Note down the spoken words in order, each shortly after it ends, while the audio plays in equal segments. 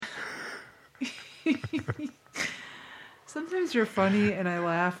Sometimes you're funny and I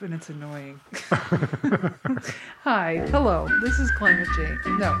laugh and it's annoying. Hi, hello, this is Climate Change.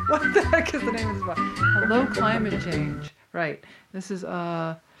 No, what the heck is the name of this podcast? Hello, Climate Change. Right. This is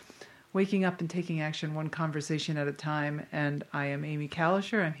Waking Up and Taking Action, one conversation at a time. And I am Amy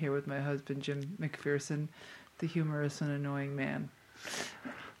Kalisher. I'm here with my husband, Jim McPherson, the humorous and annoying man.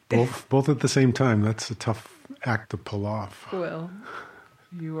 Both at the same time. That's a tough act to pull off. Well,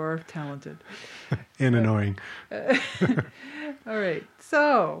 you are talented. And annoying. All right.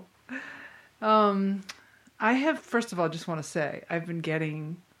 So, I have, first of all, just want to say, I've been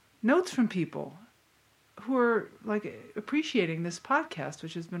getting notes from people who are like appreciating this podcast,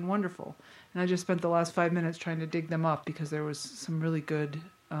 which has been wonderful. And I just spent the last 5 minutes trying to dig them up because there was some really good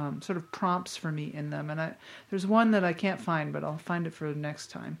sort of prompts for me in them. And there's one that I can't find, but I'll find it for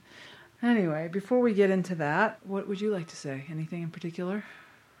next time. Anyway, before we get into that, what would you like to say? Anything in particular?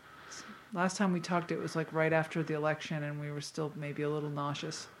 Last time we talked, it was like right after the election, and we were still maybe a little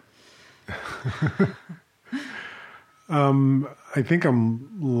nauseous. I think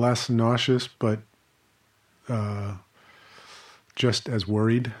I'm less nauseous, but just as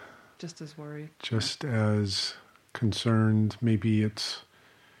worried. Just as worried. Just as concerned. Maybe it's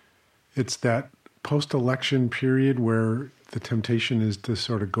that post-election period where the temptation is to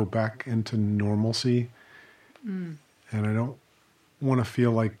sort of go back into normalcy. And I don't want to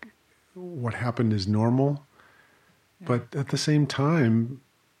feel like what happened is normal. Yeah. But at the same time,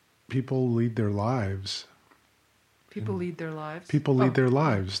 people lead their lives. People lead their lives? People lead their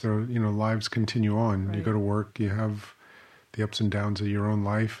lives. Their lives continue on. Right. You go to work, you have the ups and downs of your own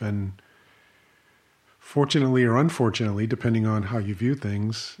life, and fortunately or unfortunately, depending on how you view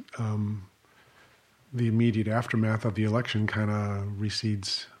things, the immediate aftermath of the election kind of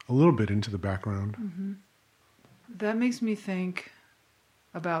recedes a little bit into the background. Mm-hmm. That makes me think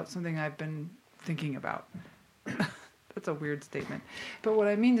about something I've been thinking about. That's a weird statement. But what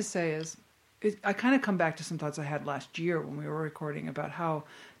I mean to say is, I kind of come back to some thoughts I had last year when we were recording about how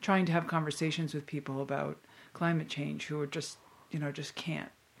trying to have conversations with people about climate change who are just can't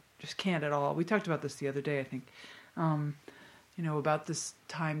at all. We talked about this the other day, I think, about this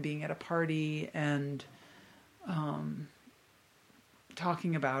time being at a party and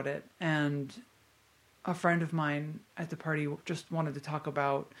talking about it. And a friend of mine at the party just wanted to talk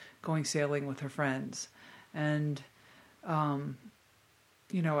about going sailing with her friends. And,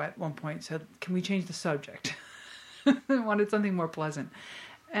 at one point said, can we change the subject? I wanted something more pleasant.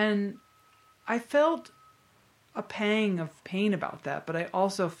 And I felt a pang of pain about that, but I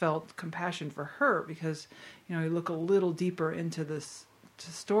also felt compassion for her because, you look a little deeper into this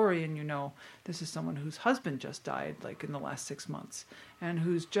story and this is someone whose husband just died like in the last 6 months and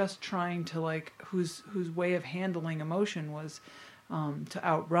who's just trying to whose way of handling emotion was to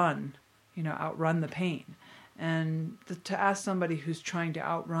outrun the pain. And to ask somebody who's trying to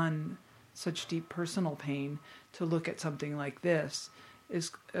outrun such deep personal pain to look at something like this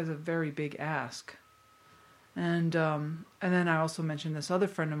is a very big ask. And then I also mentioned this other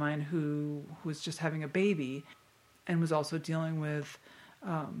friend of mine who was just having a baby and was also dealing with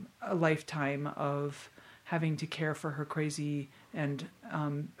a lifetime of having to care for her crazy and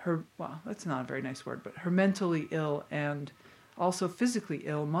that's not a very nice word, but her mentally ill and also physically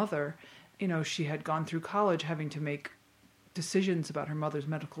ill mother. She had gone through college having to make decisions about her mother's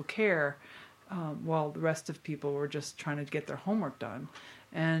medical care while the rest of people were just trying to get their homework done.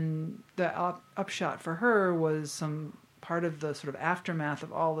 And the upshot for her was some part of the sort of aftermath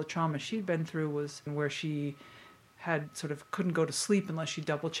of all the trauma she'd been through was where she had sort of couldn't go to sleep unless she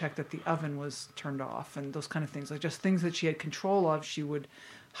double checked that the oven was turned off and those kind of things, like just things that she had control of, she would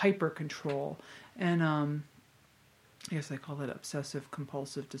hyper control. And I guess they call it obsessive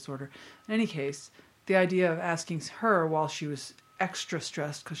compulsive disorder. In any case, the idea of asking her while she was extra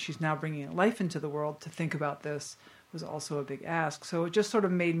stressed because she's now bringing life into the world to think about this was also a big ask. So it just sort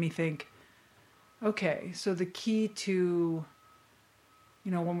of made me think, okay, so the key to,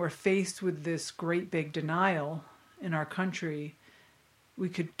 when we're faced with this great big denial in our country, we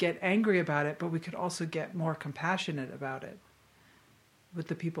could get angry about it, but we could also get more compassionate about it with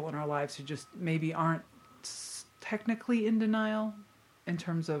the people in our lives who just maybe aren't technically in denial in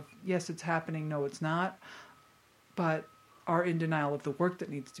terms of, yes, it's happening, no, it's not, but are in denial of the work that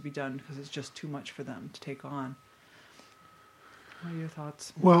needs to be done because it's just too much for them to take on. What are your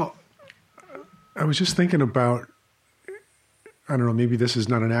thoughts? Well, I was just thinking about, I don't know, maybe this is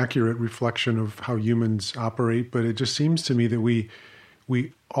not an accurate reflection of how humans operate, but it just seems to me that we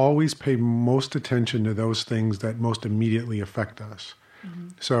always pay most attention to those things that most immediately affect us. Mm-hmm.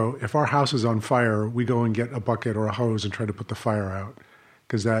 So if our house is on fire, we go and get a bucket or a hose and try to put the fire out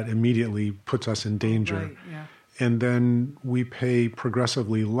because that immediately puts us in danger. Right, yeah. And then we pay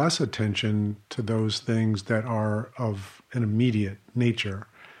progressively less attention to those things that are of an immediate nature.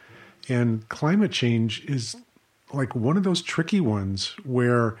 And climate change is like one of those tricky ones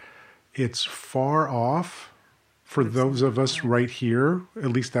where it's far off for those of us right here. At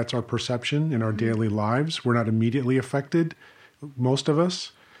least that's our perception in our daily lives. We're not immediately affected, most of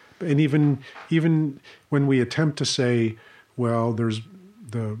us. And even when we attempt to say, well, there's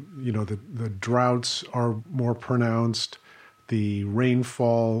the droughts are more pronounced, the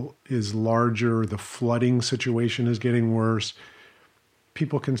rainfall is larger, the flooding situation is getting worse,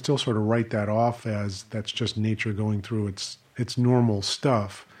 people can still sort of write that off as that's just nature going through its normal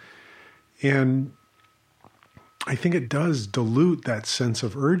stuff. And I think it does dilute that sense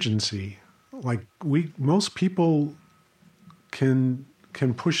of urgency. Like most people can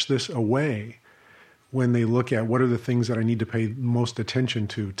push this away when they look at what are the things that I need to pay most attention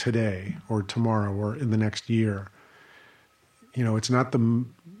to today or tomorrow or in the next year. It's not the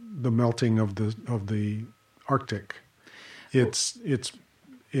melting of the Arctic. It's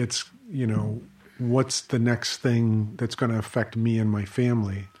what's the next thing that's going to affect me and my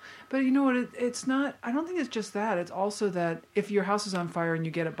family. But you know what? It's not. I don't think it's just that. It's also that if your house is on fire and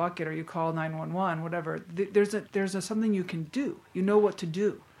you get a bucket or you call 911, whatever, there's something you can do. You know what to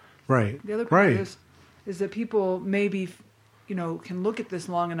do. Right. The other part is that people maybe, can look at this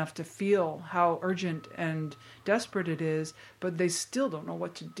long enough to feel how urgent and desperate it is, but they still don't know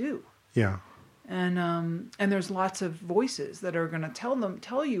what to do. Yeah. And there's lots of voices that are going to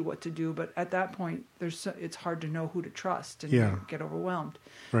tell you what to do, but at that point, it's hard to know who to trust and you get overwhelmed.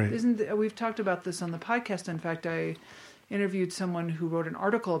 Right. We've talked about this on the podcast. In fact, I interviewed someone who wrote an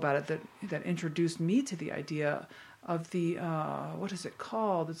article about it that introduced me to the idea of the what is it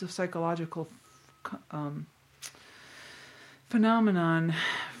called? It's a psychological phenomenon.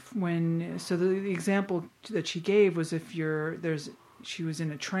 The example that she gave was she was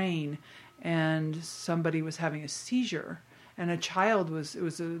in a train and somebody was having a seizure, and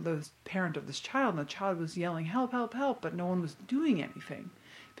the parent of this child, and the child was yelling, "Help, help, help," but no one was doing anything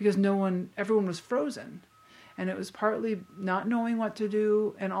because everyone was frozen. And it was partly not knowing what to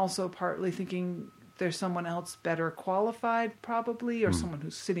do, and also partly thinking there's someone else better qualified probably, or someone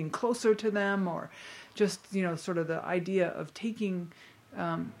who's sitting closer to them, or just, sort of the idea of taking,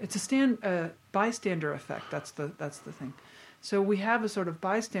 it's a bystander effect. That's the thing. So we have a sort of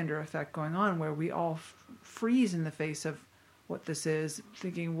bystander effect going on where we all freeze in the face of what this is,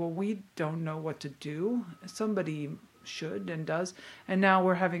 thinking, well, we don't know what to do. Somebody should and does. And now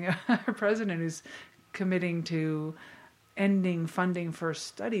we're having a president who's committing to ending funding for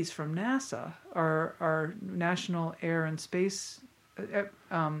studies from NASA, our National Air and Space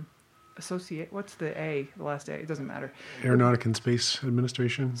Associate. What's the last A? It doesn't matter. Aeronautic and Space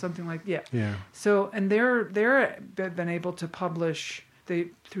Administration. Something like Yeah. So, and they're been able to publish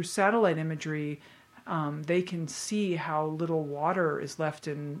through satellite imagery. They can see how little water is left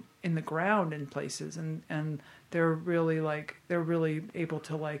in the ground in places, and they're really able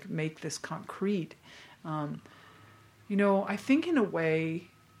to make this concrete. I think in a way,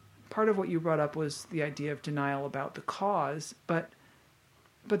 part of what you brought up was the idea of denial about the cause, but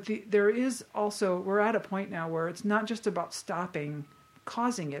there is also, we're at a point now where it's not just about stopping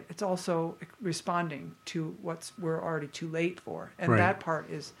causing it, it's also responding to we're already too late for. And that part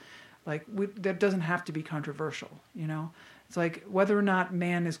is that doesn't have to be controversial, It's like whether or not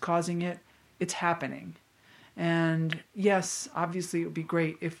man is causing it, it's happening. And yes, obviously it would be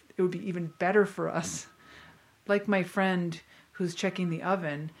great if it would be even better for us. Like my friend who's checking the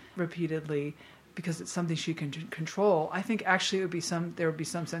oven repeatedly because it's something she can control. I think actually there would be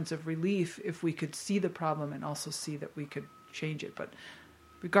some sense of relief if we could see the problem and also see that we could change it. But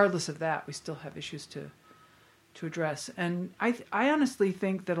regardless of that, we still have issues to address. And I honestly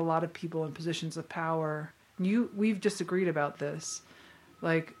think that a lot of people in positions of power, we've disagreed about this,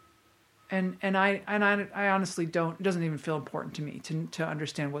 and I honestly don't. It doesn't even feel important to me to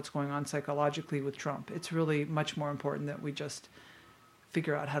understand what's going on psychologically with Trump. It's really much more important that we just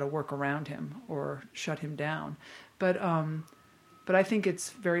figure out how to work around him or shut him down. But I think it's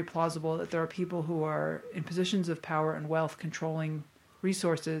very plausible that there are people who are in positions of power and wealth, controlling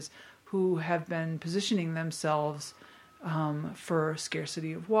resources, who have been positioning themselves for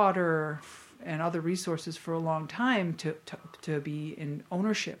scarcity of water and other resources for a long time to be in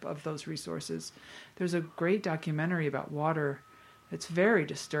ownership of those resources. There's a great documentary about water. It's very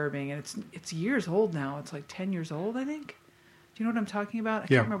disturbing, and it's years old now. It's 10 years old, I think. Do you know what I'm talking about? I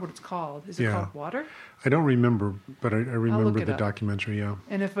Yeah. can't remember what it's called. Is it Yeah. called Water? I don't remember, but I remember it the up. documentary. Yeah.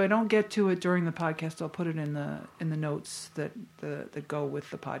 And if I don't get to it during the podcast, I'll put it in the notes that go with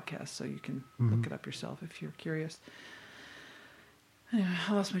the podcast, so you can look it up yourself if you're curious. Anyway,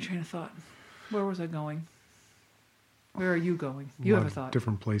 I lost my train of thought. Where was I going? Where are you going? You have a thought.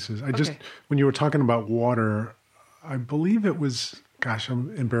 Different places. Okay. When you were talking about water, I believe it was, gosh,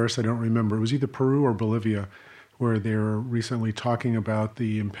 I'm embarrassed I don't remember. It was either Peru or Bolivia, where they were recently talking about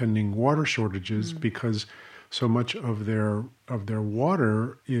the impending water shortages because so much of their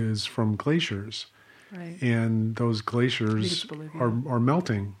water is from glaciers. Right. And those glaciers are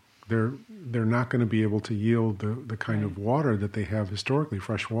melting. They're not going to be able to yield the kind of water that they have historically,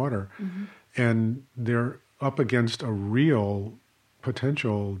 fresh water. And they're up against a real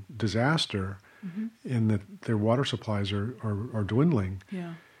potential disaster in that their water supplies are dwindling.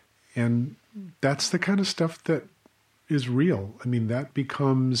 Yeah. And that's the kind of stuff that is real. I mean, that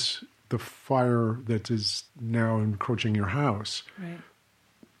becomes the fire that is now encroaching your house. Right.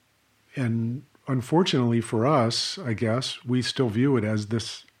 And unfortunately for us, I guess, we still view it as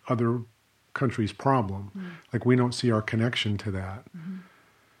this other country's problem. Like, we don't see our connection to that.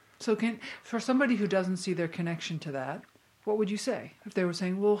 So for somebody who doesn't see their connection to that, what would you say if they were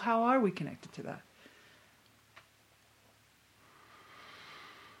saying, well, how are we connected to that?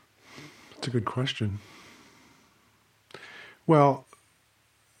 It's a good question. Well,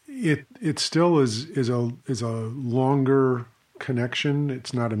 it still is a longer connection.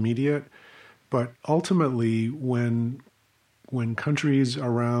 It's not immediate, but ultimately, when countries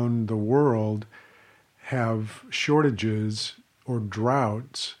around the world have shortages or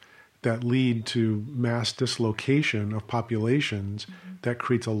droughts that lead to mass dislocation of populations, that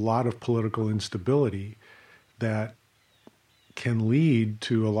creates a lot of political instability that can lead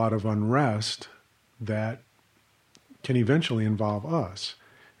to a lot of unrest that can eventually involve us.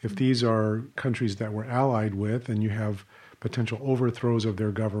 If these are countries that we're allied with and you have potential overthrows of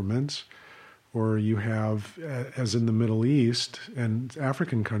their governments, or you have, as in the Middle East and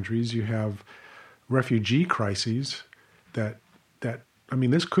African countries, you have refugee crises that I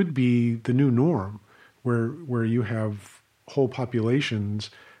mean, this could be the new norm, where you have whole populations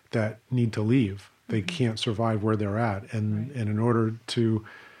that need to leave. They can't survive where they're at, and in order to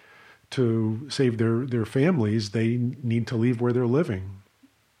save their families, they need to leave where they're living.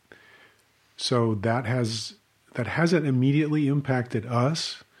 So that hasn't immediately impacted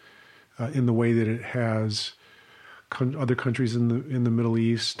us in the way that it has other countries in the Middle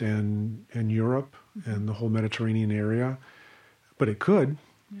East and Europe and the whole Mediterranean area. But it could.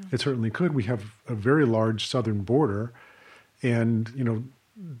 Yeah. It certainly could. We have a very large southern border. And,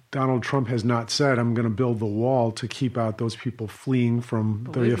 Donald Trump has not said, I'm going to build the wall to keep out those people fleeing from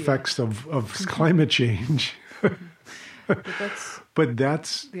Bolivia. The effects of climate change. But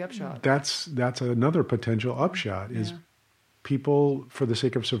that's the upshot. That's another potential upshot is people, for the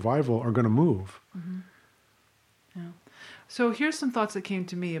sake of survival, are going to move. Yeah. So here's some thoughts that came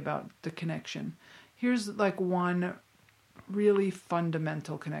to me about the connection. Here's like one really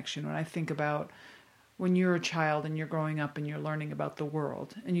fundamental connection when I think about when you're a child and you're growing up and you're learning about the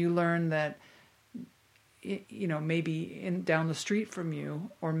world, and you learn that, maybe down the street from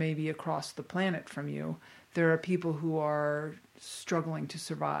you or maybe across the planet from you, there are people who are struggling to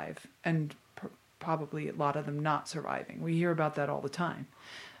survive, and probably a lot of them not surviving. We hear about that all the time.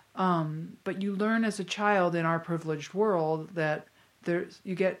 But you learn as a child in our privileged world that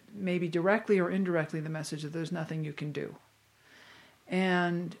you get maybe directly or indirectly the message that there's nothing you can do.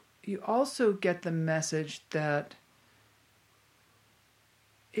 And you also get the message that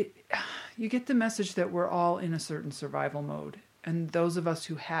we're all in a certain survival mode. And those of us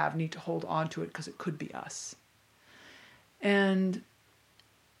who have need to hold on to it because it could be us. And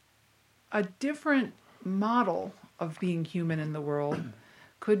a different model of being human in the world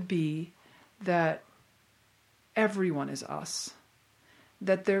could be that everyone is us.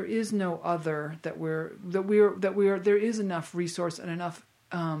 That there is no other, there is enough resource and enough,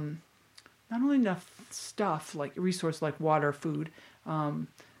 not only enough stuff like resource like water, food,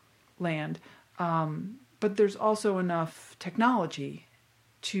 land, but there's also enough technology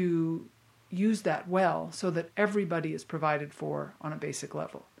to use that well so that everybody is provided for on a basic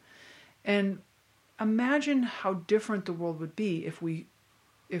level. And imagine how different the world would be if we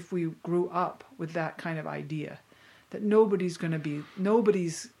grew up with that kind of idea. That nobody's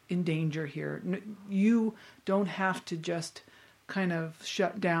in danger here. You don't have to just kind of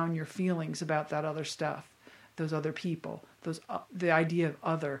shut down your feelings about that other stuff, those other people, the idea of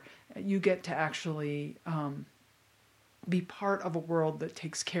other. You get to actually be part of a world that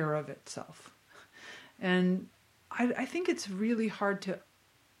takes care of itself. And I think it's really hard to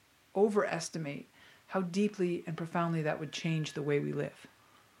overestimate how deeply and profoundly that would change the way we live.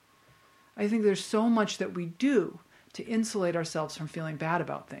 I think there's so much that we do to insulate ourselves from feeling bad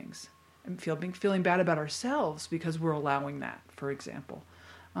about things and feeling bad about ourselves because we're allowing that, for example.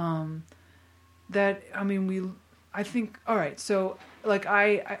 I think, all right, so like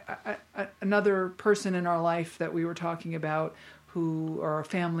another person in our life that we were talking about or a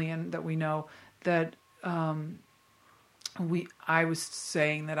family and that we know that I was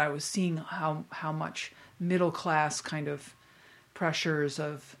saying that I was seeing how much middle class kind of pressures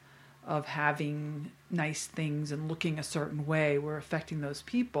of having nice things and looking a certain way were affecting those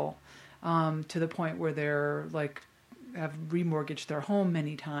people, to the point where they're like have remortgaged their home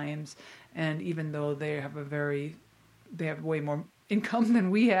many times, and even though they have way more income than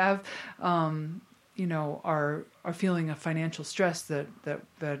we have, are feeling a financial stress that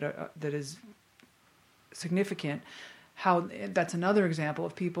is significant. How that's another example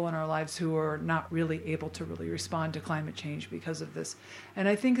of people in our lives who are not really able to really respond to climate change because of this. And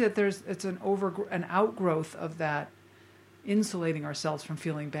I think that it's an outgrowth of that insulating ourselves from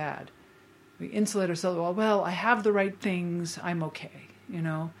feeling bad. We insulate ourselves. Well, I have the right things. I'm okay,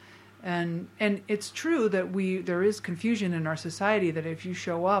 And it's true that there is confusion in our society that if you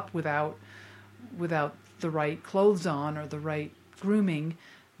show up without the right clothes on or the right grooming,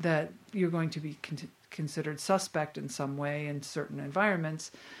 that you're going to be considered suspect in some way in certain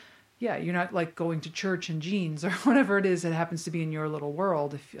environments. Yeah, you're not like going to church in jeans or whatever it is that happens to be in your little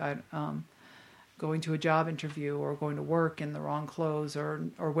world. If going to a job interview or going to work in the wrong clothes or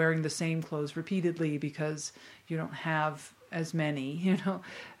wearing the same clothes repeatedly because you don't have as many,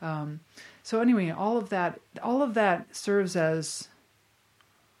 So anyway, all of that serves as,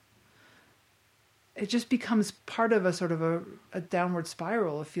 it just becomes part of a sort of a downward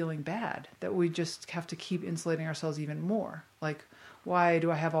spiral of feeling bad that we just have to keep insulating ourselves even more. Like, why do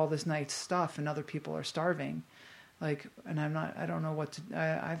I have all this nice stuff and other people are starving? Like, and I don't know what to,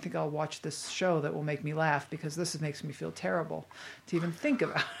 I think I'll watch this show that will make me laugh because this makes me feel terrible to even think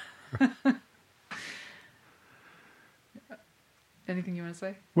about. Anything you want to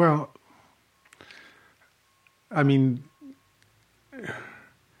say? Well, I mean,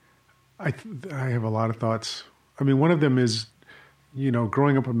 I have a lot of thoughts. I mean, one of them is,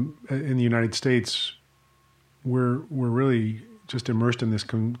 growing up in the United States, we're really just immersed in this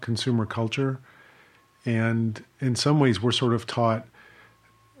consumer culture. And in some ways, we're sort of taught,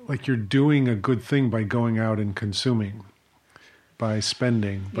 like, you're doing a good thing by going out and consuming, by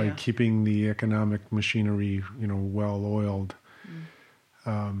spending, by keeping the economic machinery, well-oiled.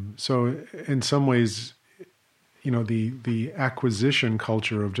 So in some ways, the acquisition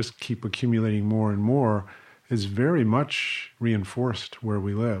culture of just keep accumulating more and more is very much reinforced where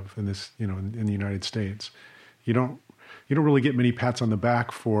we live in this, in the United States. You don't really get many pats on the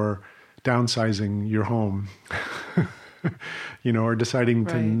back for downsizing your home, or deciding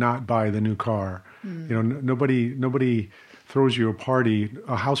to not buy the new car. Nobody throws you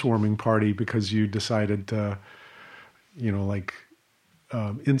a housewarming party because you decided to,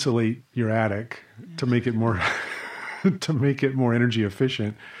 insulate your attic to make it more energy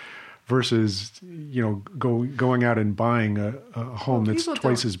efficient, versus going out and buying a home that's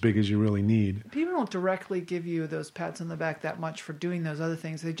twice as big as you really need. People don't directly give you those pats on the back that much for doing those other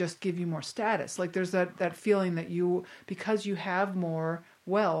things. They just give you more status. Like there's that feeling that because you have more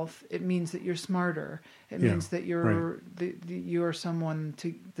wealth, it means that you're smarter. It means that you're someone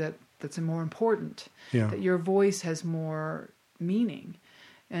that's more important. Yeah. That your voice has more meaning.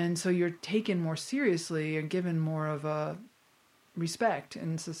 And so you're taken more seriously and given more of a respect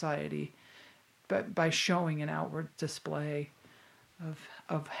in society, but by showing an outward display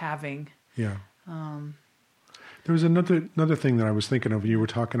of having. Yeah. There was another thing that I was thinking of. You were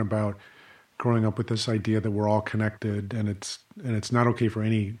talking about growing up with this idea that we're all connected, and it's not okay for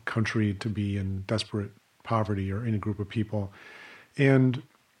any country to be in desperate poverty or any group of people. And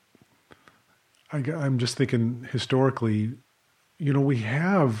I'm just thinking historically, we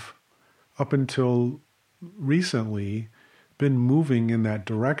have up until recently been moving in that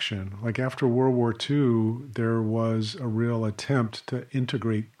direction. Like after World War II, there was a real attempt to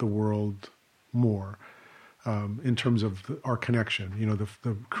integrate the world more in terms of our connection.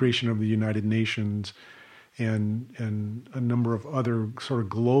 The creation of the United Nations and a number of other sort of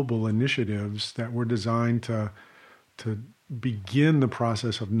global initiatives that were designed to begin the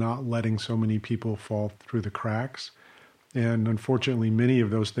process of not letting so many people fall through the cracks. And unfortunately, many of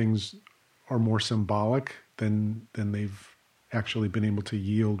those things are more symbolic than they've actually been able to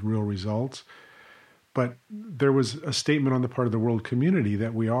yield real results. But there was a statement on the part of the world community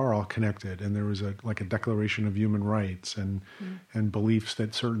that we are all connected, and there was a declaration of human rights and beliefs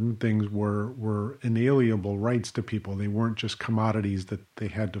that certain things were inalienable rights to people. They weren't just commodities that they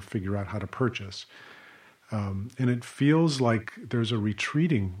had to figure out how to purchase. And it feels like there's a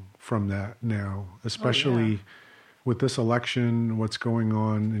retreating from that now, especially with this election, what's going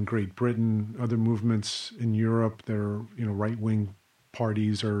on in Great Britain, other movements in Europe. Right-wing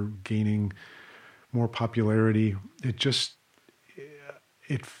parties are gaining more popularity.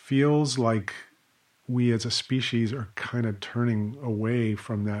 It feels like we as a species are kind of turning away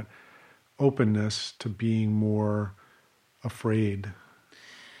from that openness to being more afraid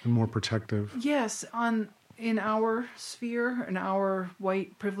and more protective. Yes, in our sphere, in our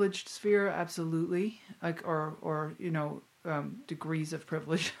white privileged sphere, absolutely. Or degrees of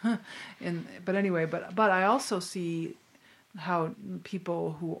privilege. But I also see how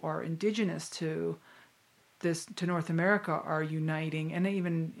people who are indigenous to North America are uniting, and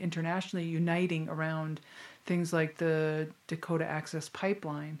even internationally uniting around things like the Dakota Access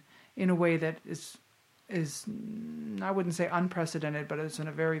Pipeline in a way that is I wouldn't say unprecedented, but it's in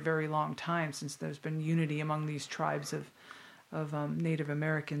a very, very long time since there's been unity among these tribes of Native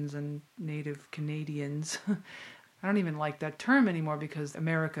Americans and Native Canadians. I don't even like that term anymore because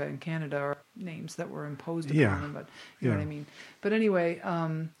America and Canada are names that were imposed upon them, but you know what I mean. But anyway,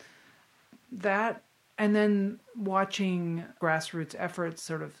 that, and then watching grassroots efforts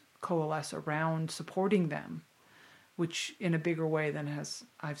sort of coalesce around supporting them, which in a bigger way than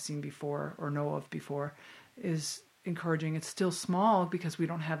I've seen before or know of before, is encouraging. It's still small because we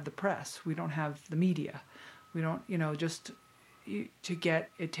don't have the press, we don't have the media, we don't, just to get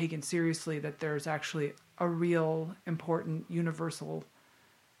it taken seriously that there's actually a real important universal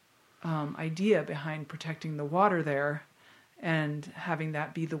idea behind protecting the water there, and having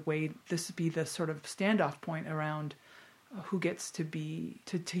that be the sort of standoff point around who gets to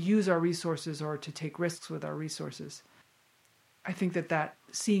use our resources or to take risks with our resources. I think that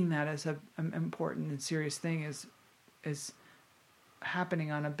seeing that as an important and serious thing is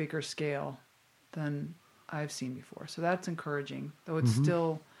happening on a bigger scale than I've seen before. So that's encouraging, though it's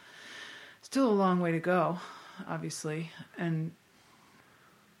still a long way to go, obviously. And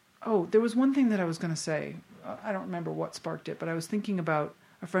there was one thing that I was going to say. I don't remember what sparked it, but I was thinking about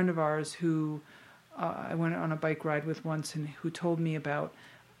a friend of ours who I went on a bike ride with once, and who told me about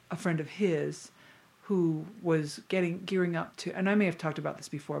a friend of his who was gearing up to, and I may have talked about this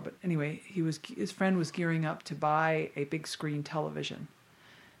before, but anyway, his friend was gearing up to buy a big screen television.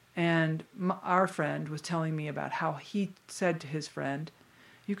 And our friend was telling me about how he said to his friend,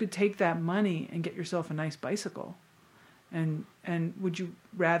 you could take that money and get yourself a nice bicycle. And would you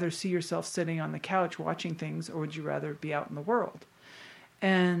rather see yourself sitting on the couch watching things, or would you rather be out in the world?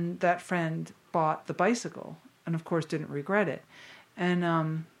 And that friend bought the bicycle, and of course didn't regret it.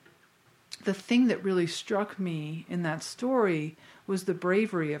 And the thing that really struck me in that story was the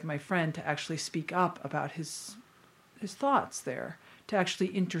bravery of my friend to actually speak up about his thoughts there, to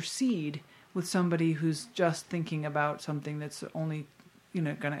actually intercede with somebody who's just thinking about something that's only,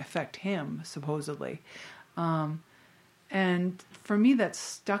 going to affect him, supposedly. And for me, that's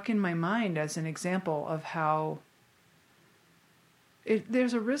stuck in my mind as an example of how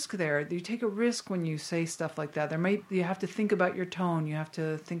there's a risk there. You take a risk when you say stuff like that. You have to think about your tone. You have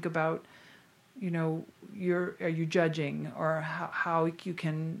to think about, are you judging, or how you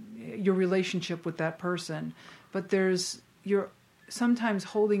can, your relationship with that person. But you're sometimes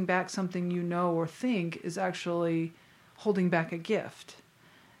holding back something or think is actually holding back a gift.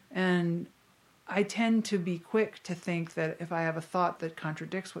 And I tend to be quick to think that if I have a thought that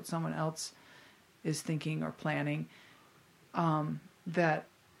contradicts what someone else is thinking or planning, that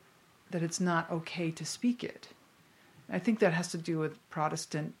it's not okay to speak it. I think that has to do with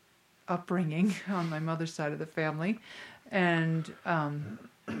Protestant upbringing on my mother's side of the family. And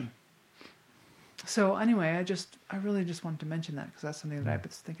so anyway, I really just wanted to mention that because that's something that I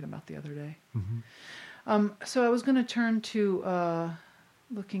was thinking about the other day. Mm-hmm. So I was going to turn to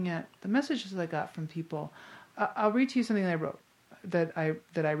looking at the messages I got from people. I'll read to you something that I wrote that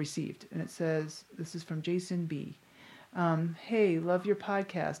I received, and it says, this is from Jason B. Hey, love your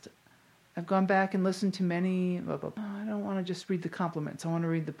podcast. I've gone back and listened to many, blah, blah, blah. I don't want to just read the compliments. I want to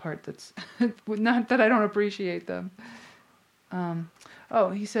read the part that's not that I don't appreciate them.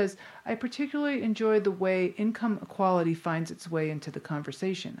 He says, I particularly enjoy the way income equality finds its way into the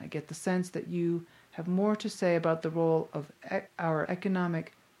conversation. I get the sense that you have more to say about the role of our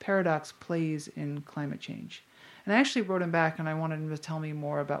economic paradox plays in climate change. And I actually wrote him back, and I wanted him to tell me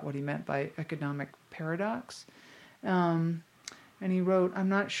more about what he meant by economic paradox. And he wrote, I'm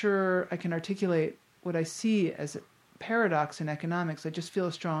not sure I can articulate what I see as a paradox in economics. I just feel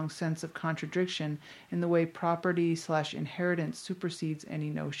a strong sense of contradiction in the way property/inheritance supersedes any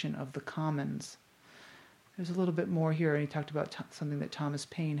notion of the commons. There's a little bit more here, and he talked about something that Thomas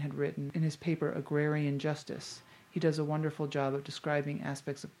Paine had written in his paper Agrarian Justice. He does a wonderful job of describing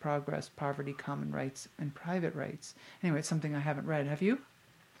aspects of progress, poverty, common rights, and private rights. Anyway, it's something I haven't read. Have you?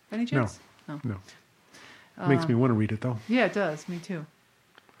 Any chance? No. Makes me want to read it, though. Yeah, it does. Me too.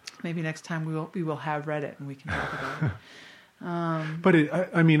 Maybe next time we will have read it and we can talk about it. But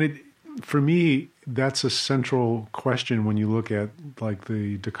for me, that's a central question when you look at like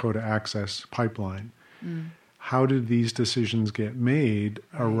the Dakota Access Pipeline. How did these decisions get made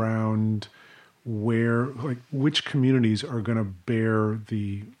around which communities are going to bear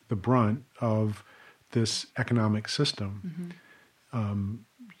the brunt of this economic system?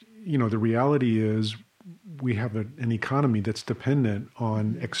 The reality is we have an economy that's dependent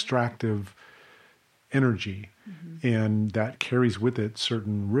on extractive energy, and that carries with it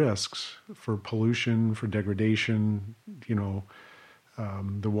certain risks for pollution, for degradation,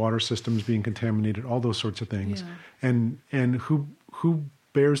 the water systems being contaminated, all those sorts of things. Yeah. And who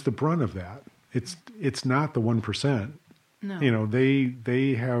bears the brunt of that? It's not the 1%. No.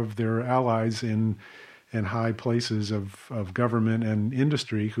 They have their allies in high places of government and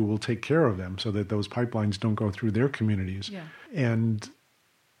industry who will take care of them so that those pipelines don't go through their communities. Yeah. And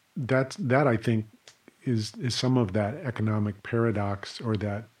that I think is some of that economic paradox, or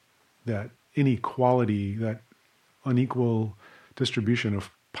that inequality, that unequal distribution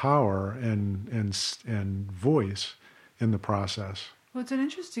of power and voice in the process. Well, it's an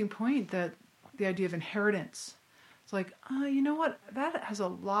interesting point, that the idea of inheritance. It's like, you know what? That has a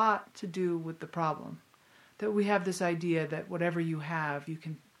lot to do with the problem. That we have this idea that whatever you have, you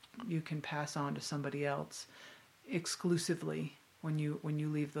can pass on to somebody else exclusively when you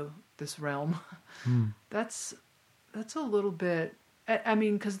leave this realm. That's a little bit. I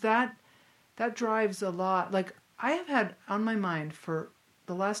mean, because that drives a lot. Like, I have had on my mind for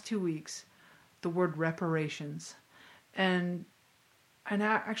the last 2 weeks the word reparations, and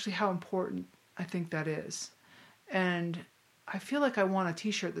actually how important I think that is. And I feel like I want a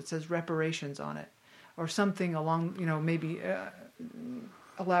T-shirt that says reparations on it, or something along, maybe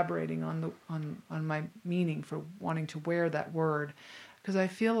elaborating on my meaning for wanting to wear that word, because I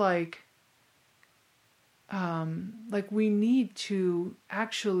feel like we need to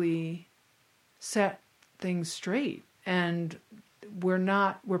actually set things straight, and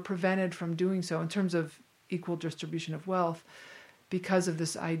we're prevented from doing so in terms of equal distribution of wealth because of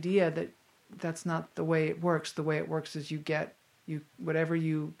this idea that that's not the way it works. The way it works is you whatever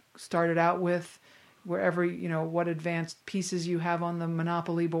you started out with, wherever, what advanced pieces you have on the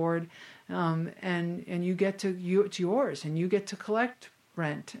Monopoly board, and you get it's yours, and you get to collect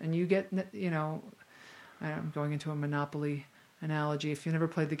rent, and you get, I'm going into a Monopoly analogy. If you never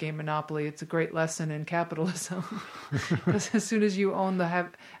played the game Monopoly, it's a great lesson in capitalism. Because as soon as you own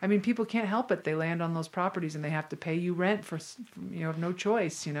people can't help it. They land on those properties and they have to pay you rent for no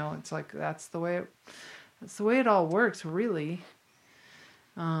choice. It's like that's the way it all works, really.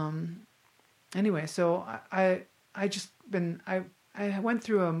 Anyway, so I went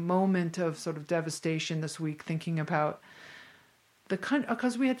through a moment of sort of devastation this week, thinking about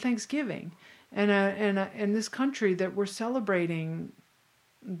because we had Thanksgiving. And in this country that we're celebrating,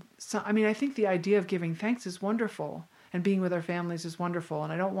 I think the idea of giving thanks is wonderful, and being with our families is wonderful,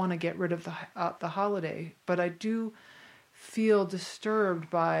 and I don't want to get rid of the holiday, but I do feel disturbed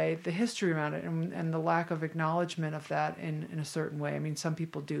by the history around it and the lack of acknowledgement of that in a certain way. I mean, some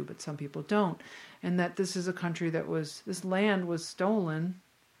people do, but some people don't, and that this is a country this land was stolen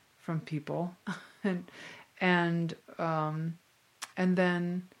from people, and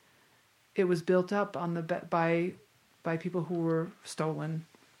then it was built up by people who were stolen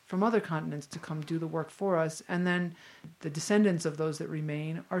from other continents to come do the work for us, and then the descendants of those that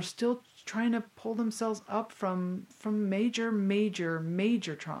remain are still trying to pull themselves up from major, major,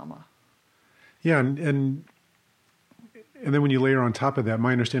 major trauma. Yeah, and then when you layer on top of that,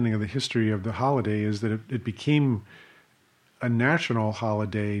 my understanding of the history of the holiday is that it became a national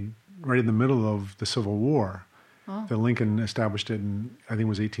holiday right in the middle of the Civil War. Oh. That Lincoln established it in, I think it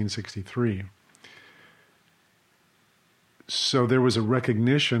was 1863. So there was a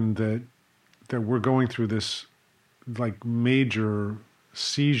recognition that we're going through this like major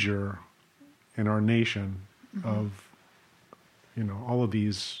seizure in our nation of, all of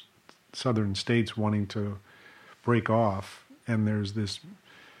these southern states wanting to break off, and there's this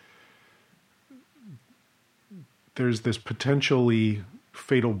potentially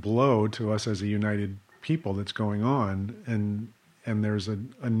fatal blow to us as a united people that's going on, and there's a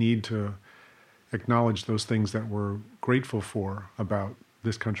need to acknowledge those things that we're grateful for about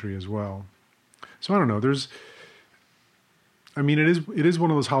this country as well. So I don't know. It is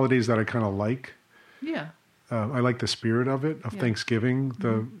one of those holidays that I kind of like. Yeah. I like the spirit of it, of Thanksgiving.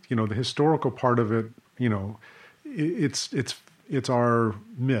 The historical part of it, it's our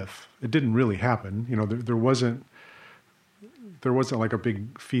myth. It didn't really happen. There wasn't like a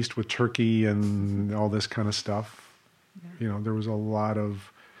big feast with turkey and all this kind of stuff. Yeah. There was a lot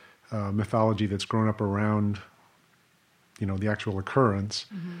of mythology that's grown up around, the actual occurrence.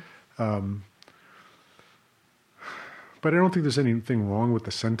 Mm-hmm. But I don't think there's anything wrong with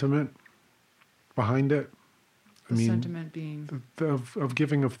the sentiment behind it. The sentiment being of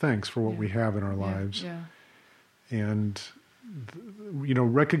giving of thanks for what we have in our lives. Yeah. And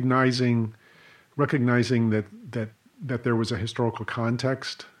recognizing that there was a historical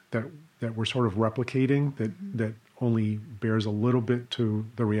context that we're sort of replicating that only bears a little bit to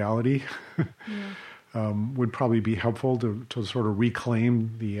the reality would probably be helpful to sort of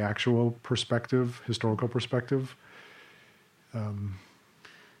reclaim the actual historical perspective.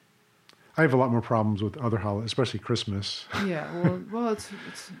 I have a lot more problems with other holidays, especially Christmas. Yeah, well, it's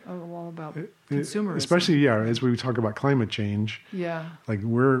all about consumerism. Especially, as we talk about climate change. Yeah, like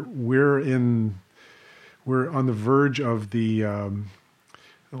we're on the verge of the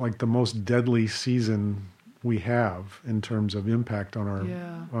the most deadly season we have in terms of impact on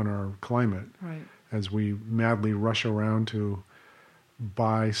our climate. Right. As we madly rush around to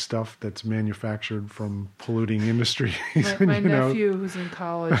buy stuff that's manufactured from polluting industries. My nephew, who's in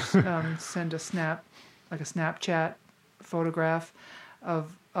college, sent a Snapchat photograph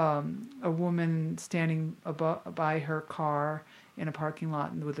of a woman standing by her car in a parking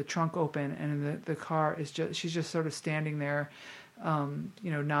lot with the trunk open, and the car is she's just sort of standing there,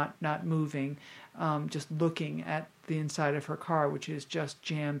 not moving, just looking at the inside of her car, which is just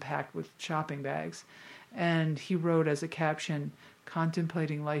jam-packed with shopping bags. And he wrote as a caption,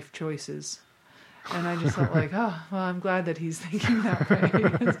 "Contemplating life choices." And I just felt like, oh, well, I'm glad that he's thinking that way.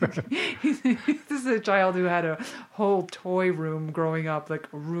 This is a child who had a whole toy room growing up,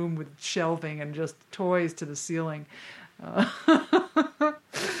 like a room with shelving and just toys to the ceiling. That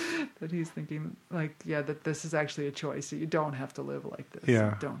he's thinking, that this is actually a choice. That you don't have to live like this. Yeah.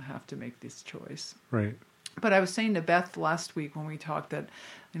 You don't have to make this choice. Right. But I was saying to Beth last week when we talked that,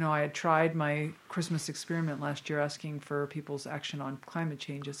 I had tried my Christmas experiment last year asking for people's action on climate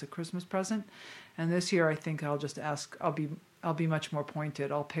change as a Christmas present. And this year I think I'll just ask, I'll be much more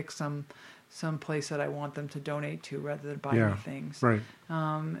pointed. I'll pick some place that I want them to donate to rather than buy me things. Right.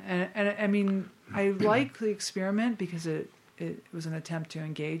 And I mean, I like the experiment because it was an attempt to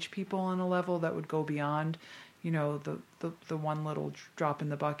engage people on a level that would go beyond, the one little drop in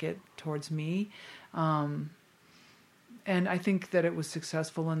the bucket towards me. And I think that it was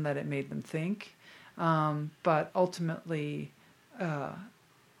successful in that it made them think. But ultimately,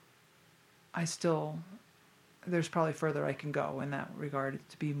 there's probably further I can go in that regard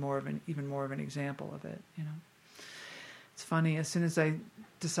to be even more of an example of it, It's funny, as soon as I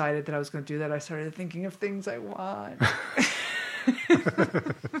decided that I was going to do that, I started thinking of things I want.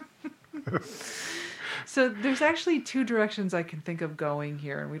 So there's actually two directions I can think of going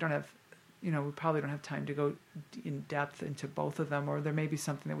here, and we probably don't have time to go in depth into both of them, or there may be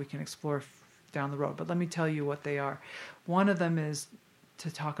something that we can explore down the road. But let me tell you what they are. One of them is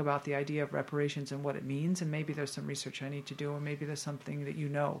to talk about the idea of reparations and what it means, and maybe there's some research I need to do, or maybe there's something that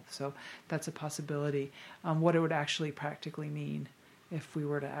so that's a possibility. What it would actually practically mean if we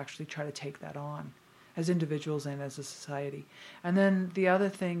were to actually try to take that on as individuals and as a society. And then the other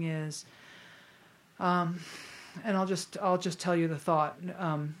thing is, and I'll just tell you the thought.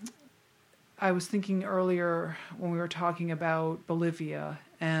 I was thinking earlier when we were talking about Bolivia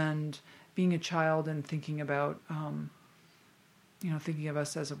and being a child and thinking about, thinking of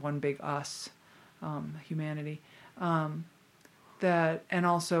us as a one big us, humanity, that, and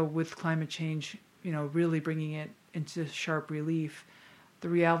also with climate change, really bringing it into sharp relief, the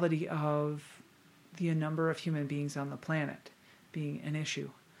reality of the number of human beings on the planet being an issue,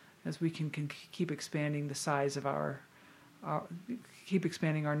 as we can keep expanding the size of keep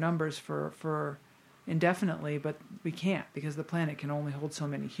expanding our numbers for indefinitely, but we can't because the planet can only hold so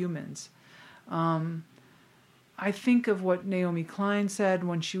many humans. I think of what Naomi Klein said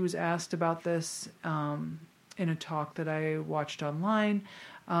when she was asked about this in a talk that I watched online,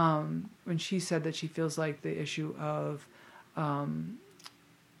 when she said that she feels like the issue of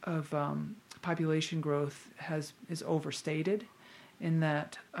population growth is overstated, in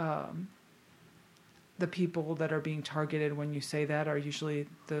that the people that are being targeted when you say that are usually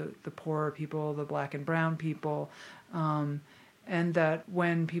the poorer people, the black and brown people, and that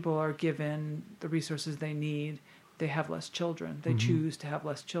when people are given the resources they need, they have less children. They choose to have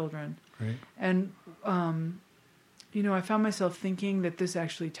less children. Right. And, I found myself thinking that this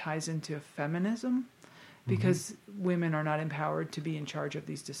actually ties into feminism, because women are not empowered to be in charge of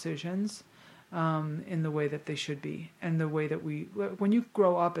these decisions in the way that they should be. And the way that when you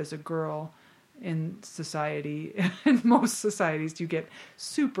grow up as a girl in society, in most societies, you get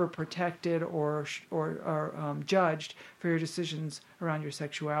super protected or judged for your decisions around your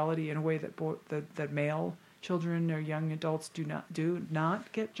sexuality in a way that that male children or young adults do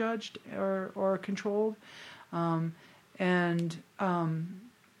not get judged or controlled.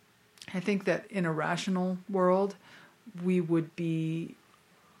 I think that in a rational world, we would be,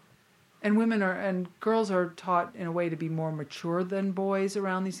 and girls are taught in a way to be more mature than boys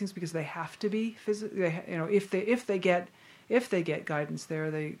around these things, because they have to be if they get guidance there,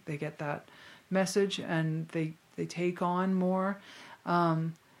 they get that message and they take on more.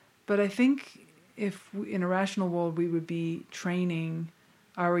 But I think in a rational world, we would be training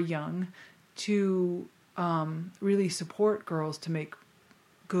our young to really support girls to make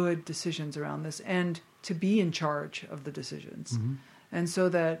good decisions around this and to be in charge of the decisions. And so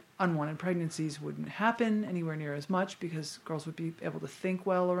that unwanted pregnancies wouldn't happen anywhere near as much, because girls would be able to think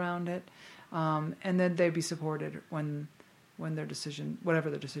well around it. And then they'd be supported when their decision, whatever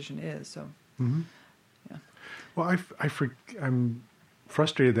their decision is. So, yeah. Well, I'm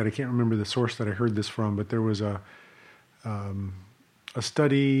frustrated that I can't remember the source that I heard this from, but there was a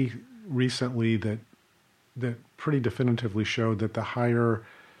study recently that pretty definitively showed that the higher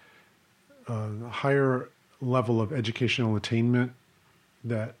level of educational attainment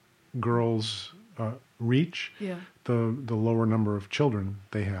that girls reach, the lower number of children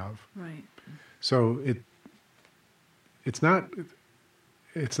they have. Right. So it's not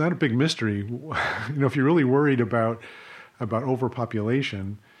a big mystery. If you're really worried about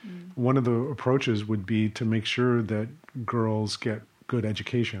overpopulation, one of the approaches would be to make sure that girls get good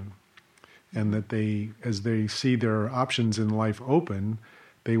education, and that as they see their options in life open,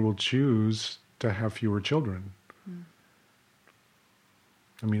 they will choose to have fewer children.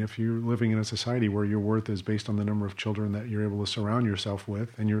 I mean, if you're living in a society where your worth is based on the number of children that you're able to surround yourself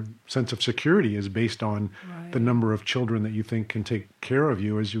with, and your sense of security is based on the number of children that you think can take care of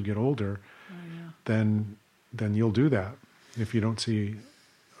you as you get older, then you'll do that if you don't see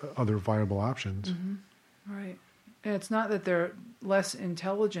other viable options. Right. And it's not that they're less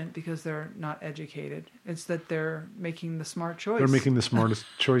intelligent because they're not educated. It's that they're making the smart choice. They're making the smartest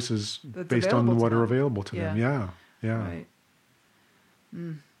choices based on what are available to them. Yeah. Right.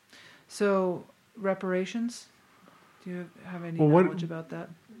 So, reparations? Do you have any knowledge about that?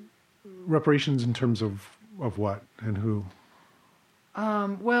 Reparations in terms of what and who?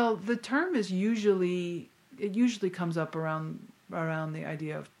 Well, the term is usually comes up around the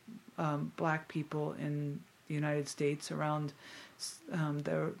idea of black people in the United States around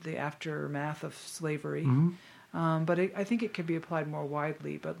the aftermath of slavery. But I think it could be applied more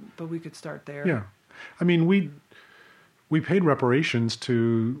widely. But we could start there. Yeah, I mean we paid reparations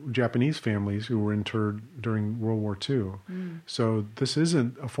to Japanese families who were interned during World War II. So this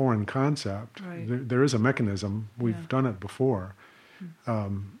isn't a foreign concept. Right. There is a mechanism. We've done it before.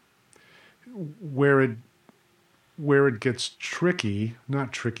 Where it gets tricky,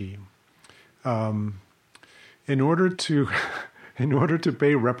 not tricky. In order to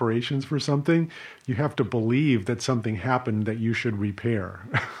pay reparations for something, you have to believe that something happened that you should repair.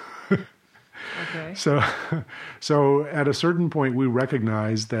 Okay. So at a certain point, we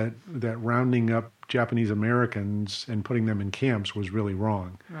recognized that rounding up Japanese Americans and putting them in camps was really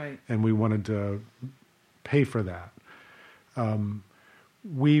wrong. Right. And we wanted to pay for that.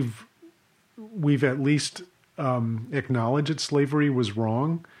 We've at least acknowledged that slavery was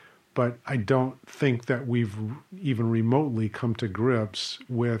wrong, but I don't think that we've even remotely come to grips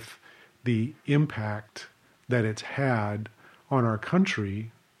with the impact that it's had on our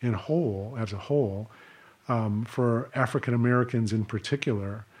country as a whole, for African Americans in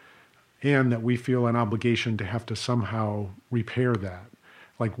particular, and that we feel an obligation to have to somehow repair that.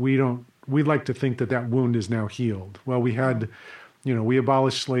 Like we'd like to think that wound is now healed. Well, we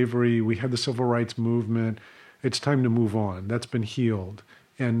abolished slavery, we had the civil rights movement, it's time to move on. That's been healed.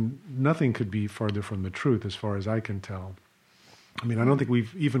 And nothing could be farther from the truth as far as I can tell. I mean, I don't think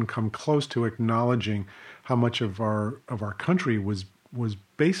we've even come close to acknowledging how much of our country was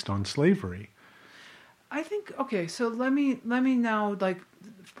based on slavery. I think, okay, so let me now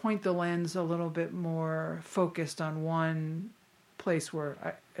point the lens a little bit more focused on one place where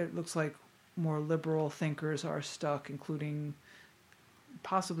it looks like more liberal thinkers are stuck,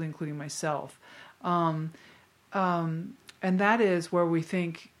 possibly including myself. And that is where we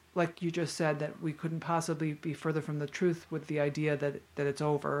think, like you just said, that we couldn't possibly be further from the truth with the idea that it's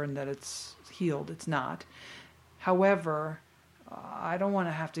over and that it's healed. It's not. However, I don't want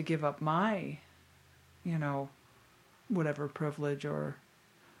to have to give up my, whatever privilege, or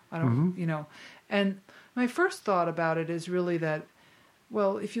I don't, And my first thought about it is really that,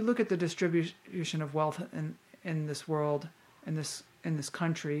 well, if you look at the distribution of wealth in this world, in this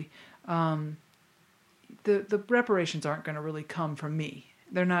country, the reparations aren't going to really come from me.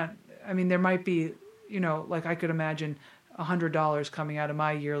 They're not. I mean, there might be, like I could imagine $100 coming out of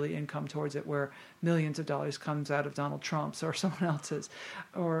my yearly income towards it, where millions of dollars comes out of Donald Trump's or someone else's,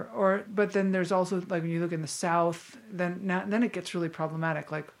 but then there's also, like, when you look in the South, then it gets really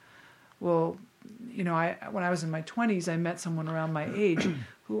problematic. Like, well, when I was in my 20s, I met someone around my age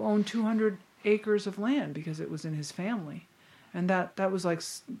who owned 200 acres of land because it was in his family, and that was like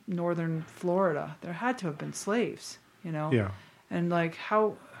northern Florida. There had to have been slaves, Yeah. and like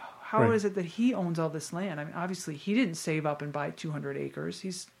how Right. is it that he owns all this land? I mean, obviously he didn't save up and buy 200 acres.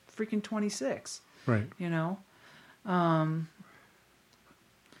 He's freaking 26. Right. I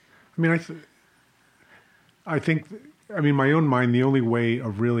mean, I think, in my own mind, the only way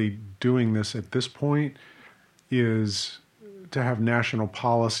of really doing this at this point is to have national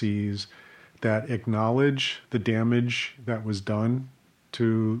policies that acknowledge the damage that was done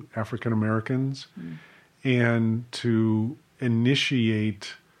to African Americans and to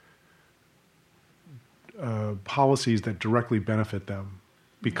initiate policies that directly benefit them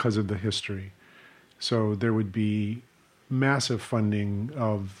because of the history. So there would be massive funding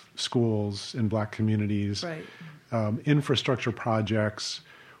of schools in Black communities, right. Infrastructure projects,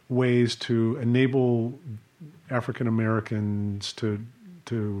 ways to enable African Americans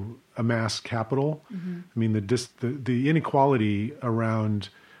to amass capital. Mm-hmm. I mean, the inequality around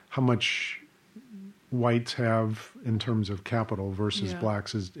how much whites have in terms of capital versus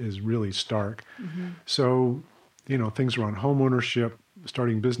blacks is really stark. Mm-hmm. So, things around home ownership,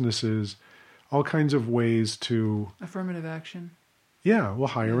 starting businesses, all kinds of ways to affirmative action. Yeah, well,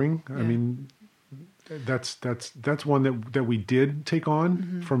 hiring. Yeah. I mean, that's one that we did take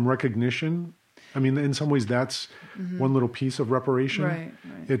on from recognition. I mean, in some ways, that's one little piece of reparation. Right.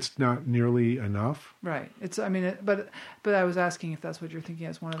 It's not nearly enough. Right. It's. I mean, but I was asking if that's what you're thinking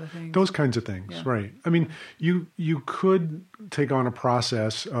as one of the things. Those kinds of things, Yeah. right? I mean, you could take on a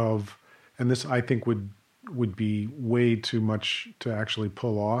process of, and this I think would be way too much to actually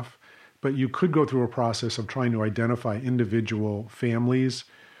pull off, but you could go through a process of trying to identify individual families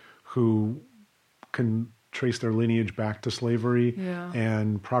who can trace their lineage back to slavery,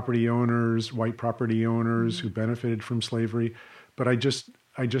 and property owners, white property owners who benefited from slavery. But I just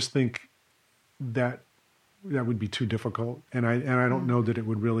think that would be too difficult, and I don't know that it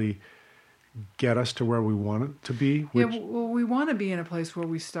would really get us to where we want it to be. Which, well, we want to be in a place where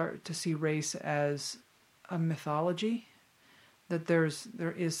we start to see race as a mythology, that there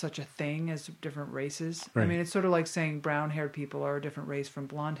is such a thing as different races. Right. I mean, it's sort of like saying brown-haired people are a different race from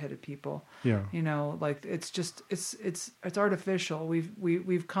blonde-headed people. Yeah. Like it's just it's artificial.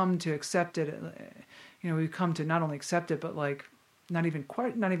 We've come to accept it. We've come to not only accept it, but like not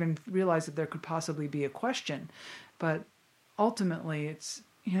even realize that there could possibly be a question. But ultimately, it's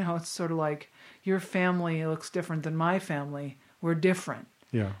it's sort of like your family looks different than my family. We're different.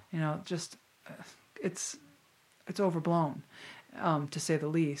 Yeah. Just it's overblown. To say the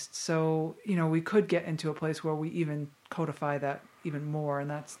least. So, we could get into a place where we even codify that even more, and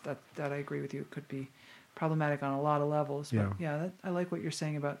that I agree with you, it could be problematic on a lot of levels. But I like what you're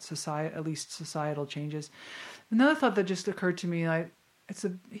saying about at least societal changes. Another thought that just occurred to me, it's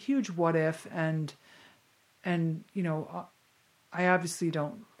a huge what if, and I obviously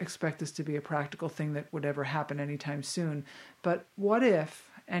don't expect this to be a practical thing that would ever happen anytime soon, but what if,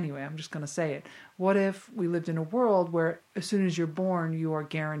 anyway, I'm just going to say it. What if we lived in a world where as soon as you're born, you are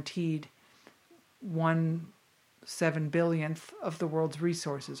guaranteed 1/7 billionth of the world's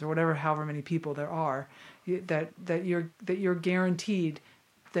resources, or however many people there are, that you're guaranteed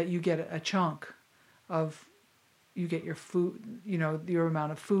that you get a chunk of, you get your food, your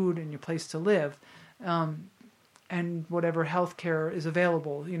amount of food and your place to live, and whatever health care is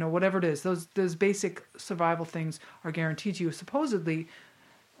available, whatever it is, those basic survival things are guaranteed to you. Supposedly,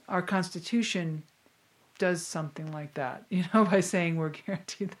 our Constitution does something like that, by saying we're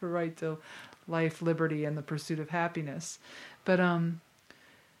guaranteed the right to life, liberty, and the pursuit of happiness. But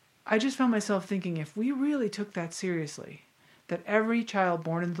I just found myself thinking, if we really took that seriously, that every child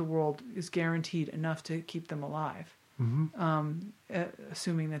born into the world is guaranteed enough to keep them alive,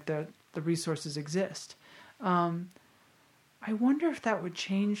 assuming that the resources exist, I wonder if that would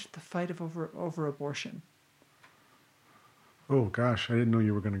change the fight over abortion. Oh gosh, I didn't know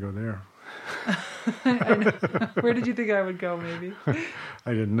you were going to go there. I know. Where did you think I would go, maybe?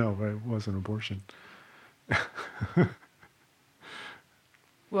 I didn't know, but it was an abortion.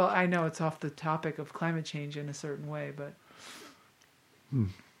 Well, I know it's off the topic of climate change in a certain way, but...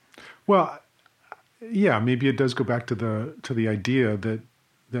 Well, yeah, maybe it does go back to the idea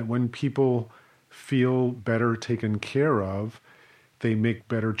that when people feel better taken care of, they make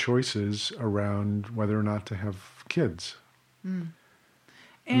better choices around whether or not to have kids. And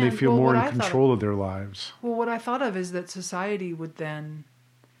they feel more in control of their lives. Well, what I thought of is that society would then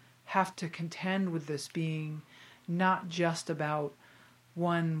have to contend with this being not just about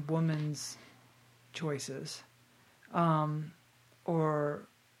one woman's choices, or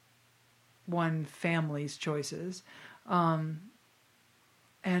one family's choices, and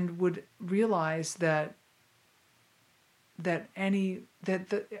would realize that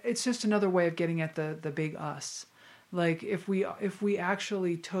it's just another way of getting at the big us. Like if we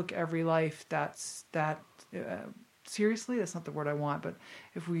actually took every life seriously, that's not the word I want, but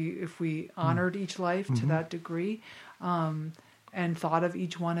if we honored each life to that degree, and thought of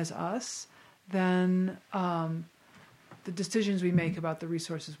each one as us, then the decisions we make about the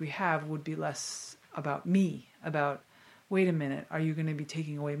resources we have would be less about me, about, wait a minute, are you going to be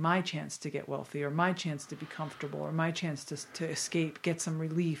taking away my chance to get wealthy, or my chance to be comfortable, or my chance to escape, get some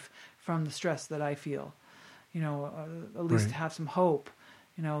relief from the stress that I feel? At least Right. have some hope.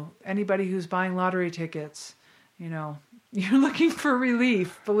 Anybody who's buying lottery tickets, you're looking for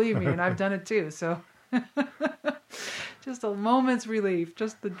relief, believe me, and I've done it too. So just a moment's relief,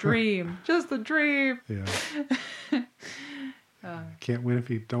 just the dream, just the dream. Yeah. Can't win if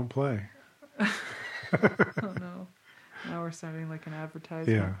you don't play. Oh no. Now we're sounding like an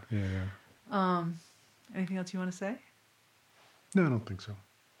advertisement. Yeah. Anything else you want to say? No, I don't think so.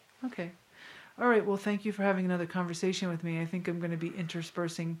 Okay. All right. Well, thank you for having another conversation with me. I think I'm going to be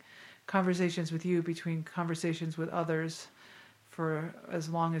interspersing conversations with you between conversations with others for as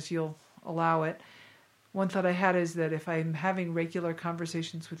long as you'll allow it. One thought I had is that if I'm having regular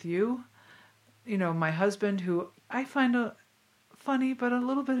conversations with you, my husband, who I find funny but a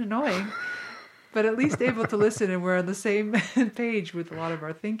little bit annoying, but at least able to listen, and we're on the same page with a lot of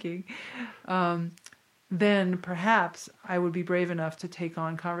our thinking, then perhaps I would be brave enough to take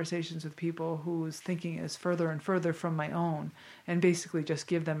on conversations with people whose thinking is further and further from my own, and basically just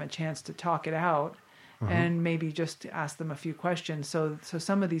give them a chance to talk it out, and maybe just ask them a few questions. So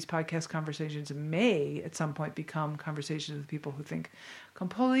some of these podcast conversations may at some point become conversations with people who think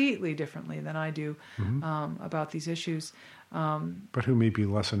completely differently than I do about these issues. But who may be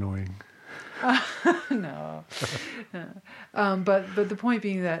less annoying. No. But the point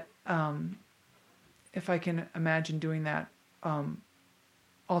being that if I can imagine doing that,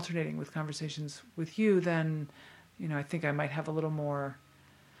 alternating with conversations with you, then, I think I might have a little more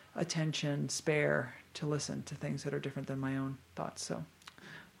attention spare to listen to things that are different than my own thoughts. So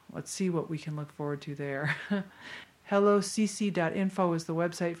let's see what we can look forward to there. hellocc.info is the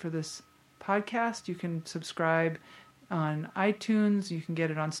website for this podcast. You can subscribe on iTunes. You can get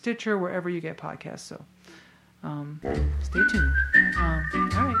it on Stitcher, wherever you get podcasts. So stay tuned. All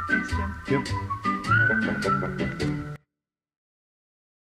right. Thanks, Jim. Yep.